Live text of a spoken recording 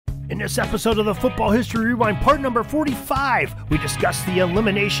In this episode of the Football History Rewind, part number 45, we discuss the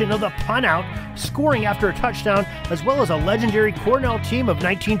elimination of the punt-out, scoring after a touchdown, as well as a legendary Cornell team of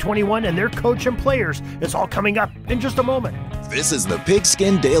 1921 and their coach and players. It's all coming up in just a moment. This is the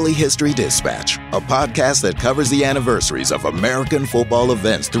Pigskin Daily History Dispatch, a podcast that covers the anniversaries of American football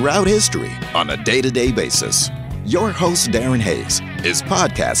events throughout history on a day-to-day basis. Your host, Darren Hayes, is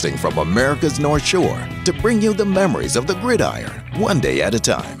podcasting from America's North Shore to bring you the memories of the gridiron, one day at a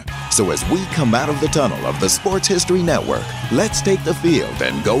time. So as we come out of the tunnel of the Sports History Network, let's take the field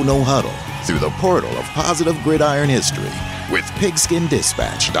and go no huddle through the portal of positive gridiron history with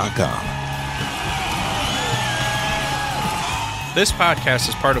pigskindispatch.com. This podcast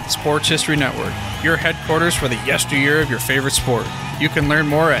is part of the Sports History Network, your headquarters for the yesteryear of your favorite sport. You can learn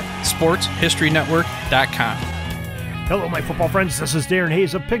more at sportshistorynetwork.com. Hello, my football friends. This is Darren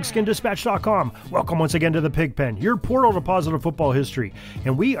Hayes of pigskindispatch.com. Welcome once again to the Pigpen, your portal to positive football history.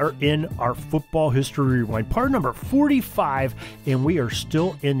 And we are in our Football History Rewind, part number 45, and we are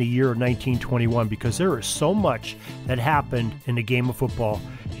still in the year of 1921 because there is so much that happened in the game of football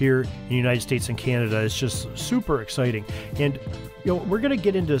here in the United States and Canada. It's just super exciting. And we're going to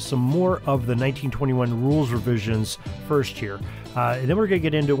get into some more of the 1921 rules revisions first here. And then we're going to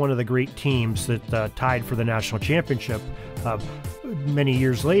get into one of the great teams that tied for the national championship many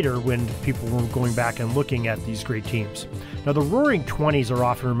years later when people were going back and looking at these great teams. Now, the Roaring 20s are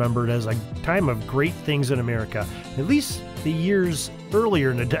often remembered as a time of great things in America, at least the years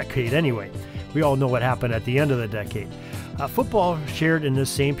earlier in the decade anyway. We all know what happened at the end of the decade. Football shared in this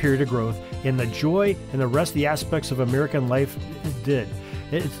same period of growth, and the joy and the rest of the aspects of American life did.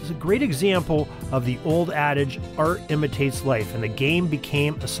 It's a great example of the old adage, art imitates life, and the game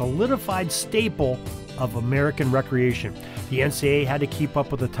became a solidified staple of American recreation. The NCAA had to keep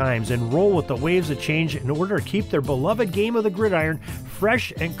up with the times and roll with the waves of change in order to keep their beloved game of the gridiron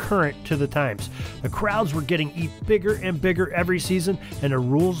fresh and current to the times. The crowds were getting bigger and bigger every season, and the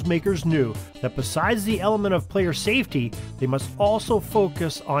rules makers knew that besides the element of player safety, they must also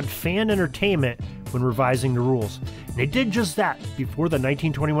focus on fan entertainment when revising the rules. And they did just that before the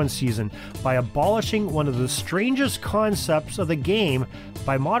 1921 season by abolishing one of the strangest concepts of the game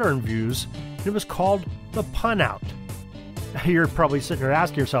by modern views. It was called the punt-out. You're probably sitting there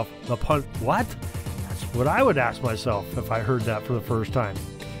asking yourself, the punt, what? That's what I would ask myself if I heard that for the first time.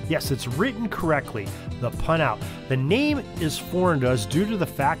 Yes, it's written correctly, the punt-out. The name is foreign to us due to the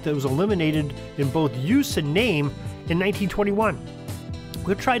fact that it was eliminated in both use and name in 1921.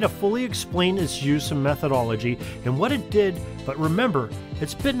 We'll try to fully explain its use and methodology and what it did, but remember,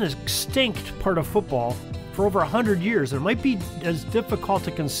 it's been an extinct part of football for over 100 years. It might be as difficult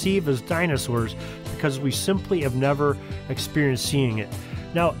to conceive as dinosaurs because we simply have never experienced seeing it.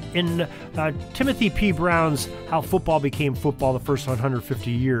 Now, in Timothy P. Brown's How Football Became Football, the First 150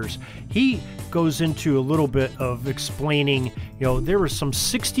 Years, he goes into a little bit of explaining, there were some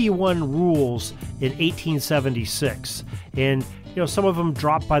 61 rules in 1876, and some of them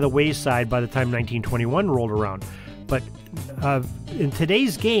dropped by the wayside by the time 1921 rolled around. But in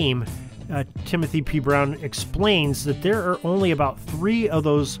today's game, Timothy P. Brown explains that there are only about 3 of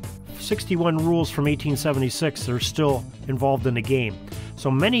those 61 rules from 1876 that are still involved in the game. So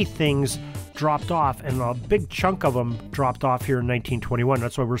many things dropped off, and a big chunk of them dropped off here in 1921.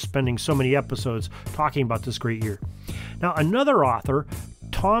 That's why we're spending so many episodes talking about this great year. Now, another author,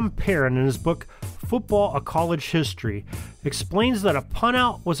 Tom Perrin, in his book Football, A College History, explains that a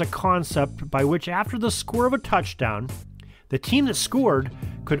punt-out was a concept by which after the score of a touchdown, the team that scored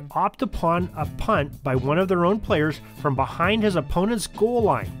could opt upon a punt by one of their own players from behind his opponent's goal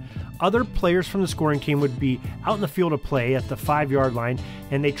line. Other players from the scoring team would be out in the field of play at the 5-yard line,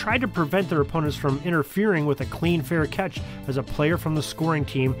 and they tried to prevent their opponents from interfering with a clean, fair catch, as a player from the scoring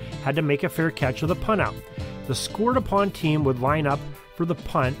team had to make a fair catch of the punt-out. The scored-upon team would line up for the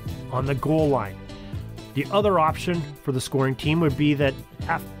punt on the goal line. The other option for the scoring team would be that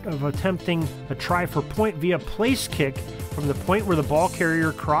after attempting a try for point via place kick from the point where the ball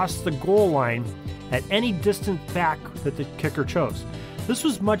carrier crossed the goal line at any distance back that the kicker chose. This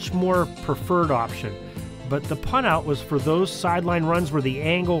was much more preferred option, but the punt-out was for those sideline runs where the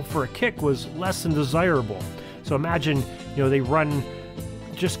angle for a kick was less than desirable. So imagine, they run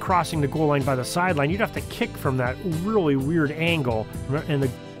just crossing the goal line by the sideline. You'd have to kick from that really weird angle, and the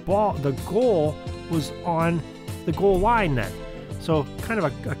goal was on the goal line then. So kind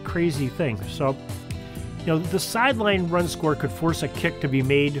of a crazy thing. So, the sideline run score could force a kick to be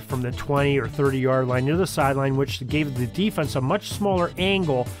made from the 20 or 30-yard line near the sideline, which gave the defense a much smaller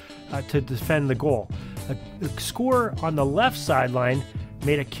angle to defend the goal. A score on the left sideline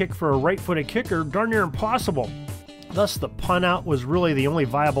made a kick for a right-footed kicker darn near impossible. Thus, the punt-out was really the only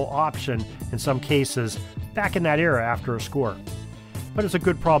viable option in some cases back in that era after a score. But it's a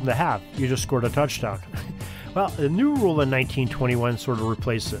good problem to have. You just scored a touchdown. Well, the new rule in 1921 sort of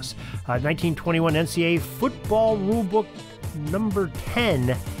replaced this. 1921 NCAA Football Rulebook number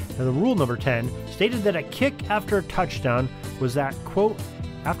 10, the rule number 10, stated that a kick after a touchdown was that, quote,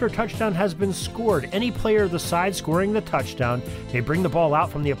 after a touchdown has been scored, any player of the side scoring the touchdown may bring the ball out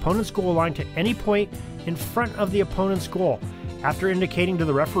from the opponent's goal line to any point in front of the opponent's goal, after indicating to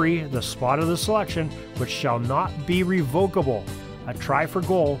the referee the spot of the selection, which shall not be revocable. A try for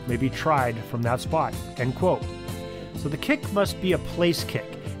goal may be tried from that spot, end quote. So the kick must be a place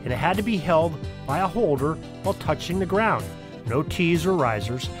kick, and it had to be held by a holder while touching the ground. No tees or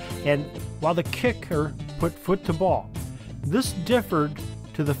risers, and while the kicker put foot to ball. This differed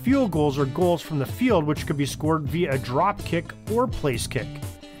to the field goals or goals from the field, which could be scored via a drop kick or place kick.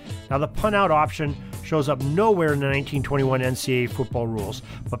 Now, the punt-out option shows up nowhere in the 1921 NCAA football rules,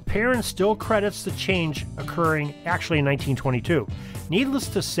 but Perrin still credits the change occurring actually in 1922. Needless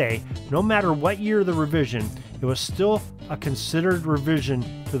to say, no matter what year of the revision, it was still a considered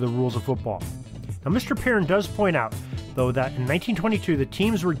revision to the rules of football. Now, Mr. Perrin does point out, though, that in 1922, the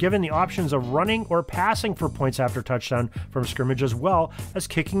teams were given the options of running or passing for points after touchdown from scrimmage, as well as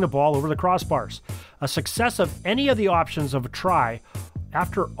kicking the ball over the crossbars. A success of any of the options of a try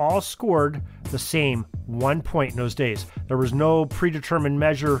after all scored the same 1 point in those days. There was no predetermined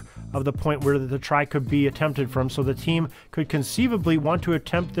measure of the point where the try could be attempted from, so the team could conceivably want to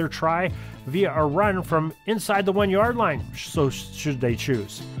attempt their try via a run from inside the 1 yard line, so should they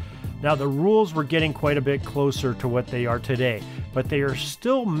choose. Now, the rules were getting quite a bit closer to what they are today, but there are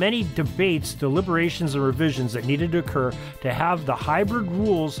still many debates, deliberations, and revisions that needed to occur to have the hybrid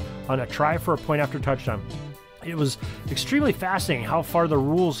rules on a try for a point after touchdown. It was extremely fascinating how far the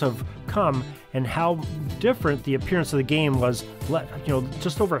rules have come and how different the appearance of the game was,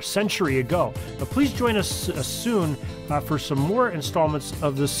 just over a century ago. But please join us soon for some more installments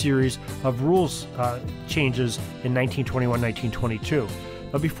of this series of rules changes in 1921-1922.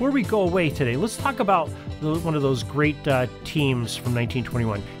 But before we go away today, let's talk about one of those great teams from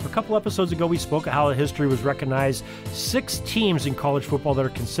 1921. A couple episodes ago, we spoke of how history was recognized 6 teams in college football that are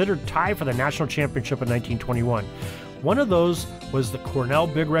considered tied for the national championship in 1921. One of those was the Cornell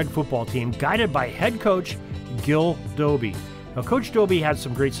Big Red football team, guided by head coach Gil Doby. Now, Coach Doby had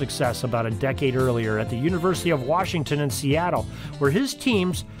some great success about a decade earlier at the University of Washington in Seattle, where his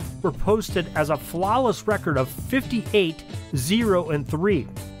teams were posted as a flawless record of 58-0-3.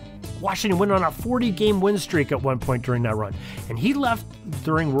 Washington went on a 40-game win streak at one point during that run, and he left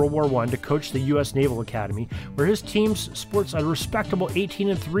during World War I to coach the U.S. Naval Academy, where his team sports a respectable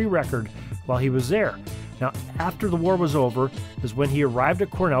 18-3 record while he was there. Now, after the war was over is when he arrived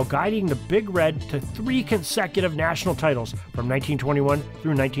at Cornell, guiding the Big Red to 3 consecutive national titles from 1921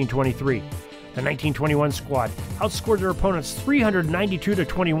 through 1923. The 1921 squad outscored their opponents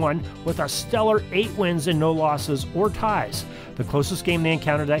 392-21 with a stellar 8 wins and no losses or ties. The closest game they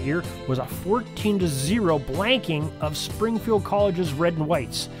encountered that year was a 14-0 blanking of Springfield College's Red and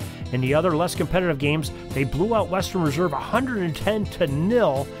Whites. In the other less competitive games, they blew out Western Reserve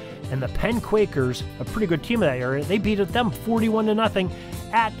 110-0. And the Penn Quakers, a pretty good team of that area, they beat them 41-0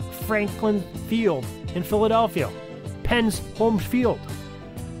 at Franklin Field in Philadelphia, Penn's home field.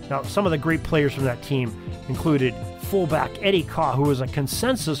 Now, some of the great players from that team included fullback Eddie Caw, who was a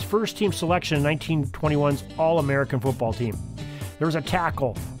consensus first-team selection in 1921's All-American football team. There was a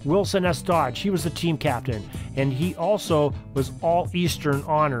tackle, Wilson S. Dodge. He was the team captain, and he also was All-Eastern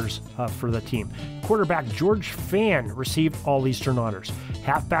honors for the team. Quarterback George Fan received All-Eastern honors.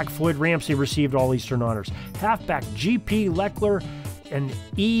 Halfback Floyd Ramsey received All-Eastern honors. Halfback G.P. Leckler and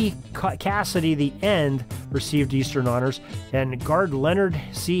E. Cassidy, the end, received Eastern honors. And guard Leonard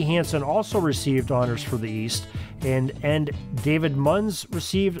C. Hansen also received honors for the East. And David Munns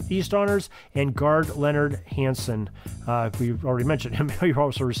received East honors, and guard Leonard Hansen, we've already mentioned him, he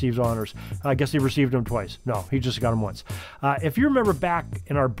also received honors. I guess he received them twice. No, he just got them once. If you remember back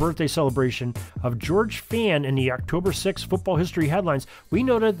in our birthday celebration of George Fan in the October 6 football history headlines, we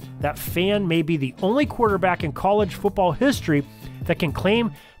noted that Fan may be the only quarterback in college football history that can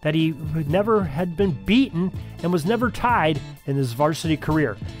claim that he never had been beaten and was never tied in his varsity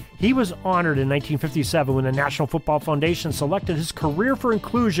career. He was honored in 1957 when the National Football Foundation selected his career for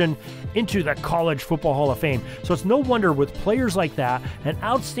inclusion into the College Football Hall of Fame. So it's no wonder with players like that, an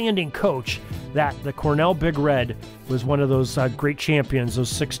outstanding coach, that the Cornell Big Red was one of those great champions, those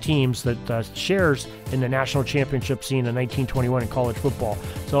 6 teams that shares in the national championship scene in 1921 in college football.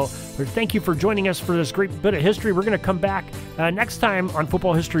 So thank you for joining us for this great bit of history. We're going to come back next time on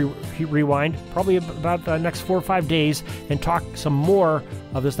Football History Rewind, probably about the next 4 or 5 days, and talk some more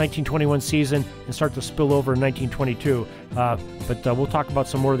of this 1921 season and start to spill over in 1922. But we'll talk about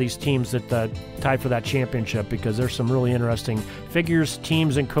some more of these teams that tied for that championship, because there's some really interesting figures,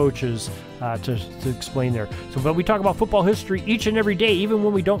 teams, and coaches to explain there. But we talk about football history each and every day, even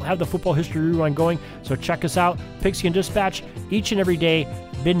when we don't have the Football History Rewind going. So check us out, Pigskin Dispatch, each and every day,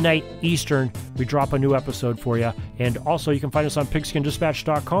 midnight Eastern. We drop a new episode for you. And also you can find us on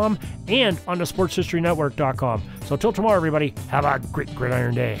pigskindispatch.com and on the sportshistorynetwork.com. So till tomorrow, everybody, have a great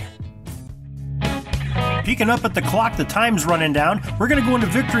gridiron day. Peeking up at the clock, the time's running down. We're going to go into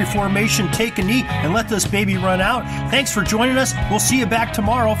victory formation, take a knee, and let this baby run out. Thanks for joining us. We'll see you back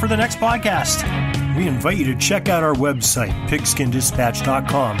tomorrow for the next podcast. We invite you to check out our website,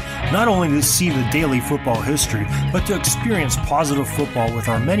 pigskindispatch.com, not only to see the daily football history, but to experience positive football with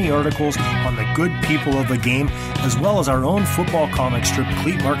our many articles on the good people of the game, as well as our own football comic strip,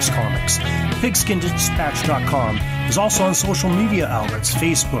 Cleat Marks Comics. Pigskindispatch.com is also on social media outlets,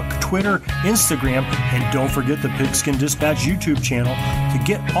 Facebook, Twitter, Instagram, and don't forget the Pigskin Dispatch YouTube channel to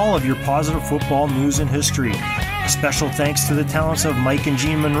get all of your positive football news and history. A special thanks to the talents of Mike and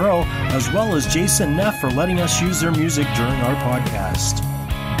Jean Monroe, as well as Jason Neff, for letting us use their music during our podcast.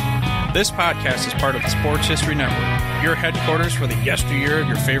 This podcast is part of the Sports History Network, your headquarters for the yesteryear of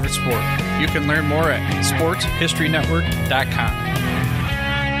your favorite sport. You can learn more at sportshistorynetwork.com.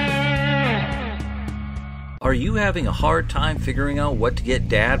 Are you having a hard time figuring out what to get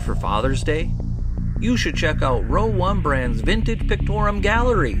Dad for Father's Day? You should check out Row 1 Brand's Vintage Pictorum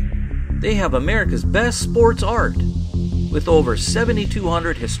Gallery. They have America's best sports art. With over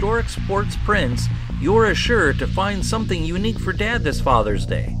 7,200 historic sports prints, you're assured to find something unique for Dad this Father's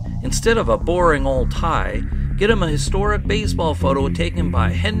Day. Instead of a boring old tie, get him a historic baseball photo taken by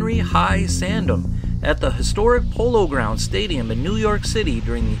Henry High Sandham at the historic Polo Grounds Stadium in New York City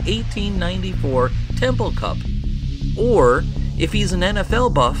during the 1894 Temple Cup. Or, if he's an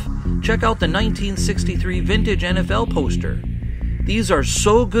NFL buff, check out the 1963 vintage NFL poster. These are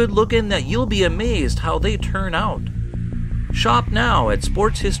so good looking that you'll be amazed how they turn out. Shop now at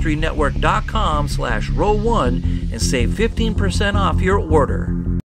sportshistorynetwork.com/row1 and save 15% off your order.